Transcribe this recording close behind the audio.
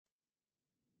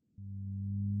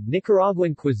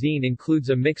Nicaraguan cuisine includes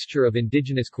a mixture of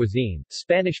indigenous cuisine,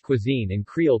 Spanish cuisine and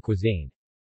Creole cuisine.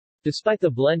 Despite the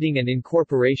blending and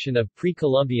incorporation of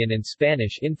pre-Columbian and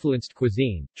Spanish-influenced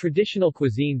cuisine, traditional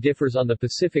cuisine differs on the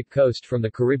Pacific coast from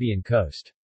the Caribbean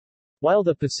coast. While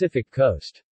the Pacific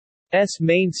coast's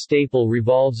main staple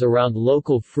revolves around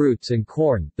local fruits and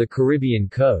corn, the Caribbean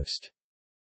coast's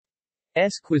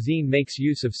cuisine makes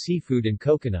use of seafood and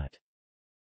coconut.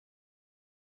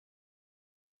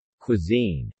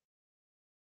 Cuisine.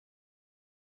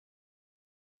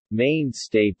 Main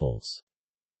staples.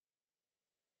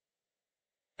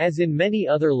 As in many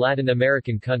other Latin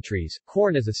American countries,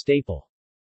 corn is a staple.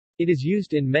 It is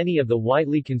used in many of the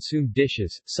widely consumed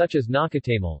dishes, such as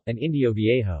nacatamal, and indio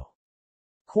viejo.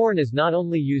 Corn is not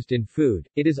only used in food,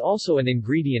 it is also an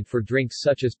ingredient for drinks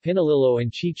such as pinalillo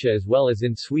and chicha as well as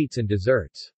in sweets and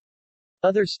desserts.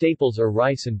 Other staples are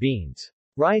rice and beans.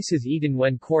 Rice is eaten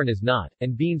when corn is not,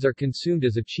 and beans are consumed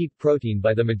as a cheap protein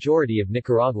by the majority of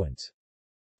Nicaraguans.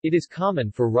 It is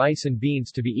common for rice and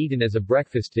beans to be eaten as a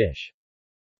breakfast dish.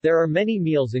 There are many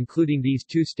meals including these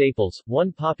two staples.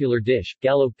 One popular dish,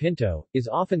 gallo pinto, is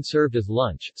often served as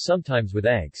lunch, sometimes with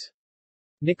eggs.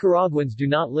 Nicaraguans do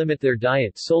not limit their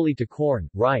diet solely to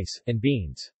corn, rice, and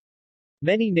beans.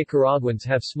 Many Nicaraguans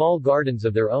have small gardens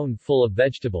of their own full of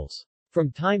vegetables.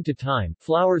 From time to time,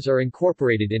 flowers are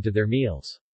incorporated into their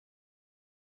meals.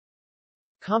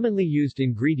 Commonly used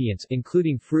ingredients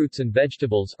including fruits and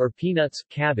vegetables or peanuts,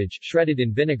 cabbage shredded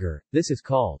in vinegar. This is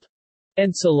called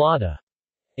ensalada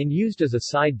and used as a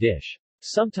side dish.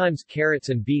 Sometimes carrots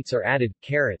and beets are added.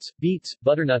 Carrots, beets,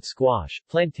 butternut squash,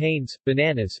 plantains,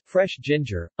 bananas, fresh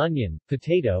ginger, onion,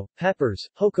 potato, peppers,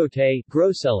 jocote,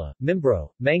 grosella,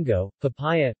 mimbro, mango,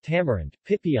 papaya, tamarind,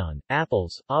 pipián,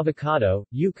 apples, avocado,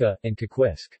 yuca, and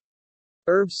caquisque.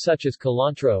 Herbs such as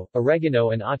cilantro, oregano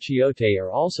and achiote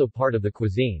are also part of the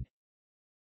cuisine.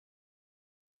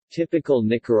 Typical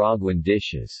Nicaraguan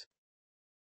dishes.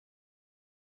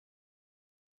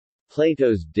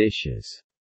 Plato's dishes.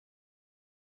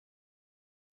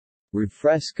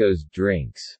 Refrescos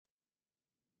drinks.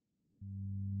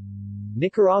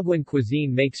 Nicaraguan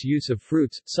cuisine makes use of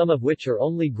fruits, some of which are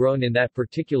only grown in that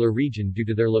particular region due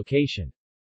to their location.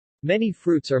 Many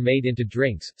fruits are made into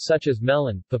drinks, such as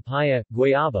melon, papaya,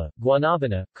 guayaba,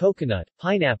 guanabana, coconut,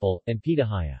 pineapple, and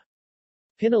pitahaya.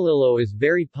 Pinalillo is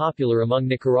very popular among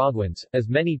Nicaraguans, as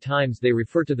many times they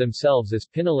refer to themselves as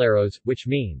pinaleros, which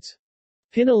means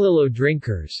Pinalillo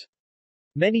drinkers.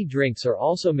 Many drinks are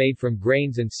also made from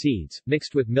grains and seeds,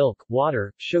 mixed with milk,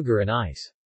 water, sugar and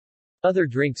ice. Other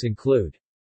drinks include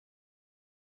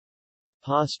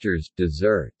posters,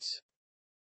 desserts.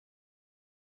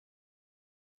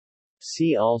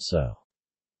 See also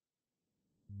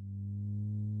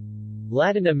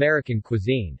Latin American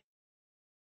cuisine.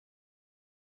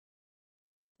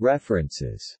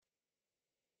 References.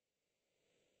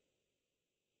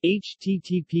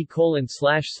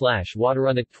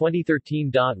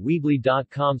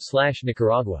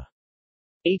 http://waterrunit2013.weebly.com/Nicaragua.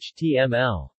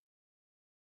 HTML.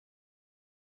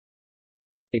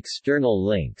 External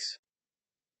links.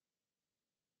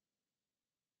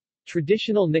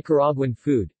 Traditional Nicaraguan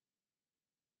food.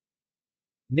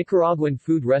 Nicaraguan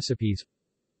food recipes.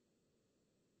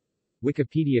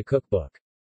 Wikipedia cookbook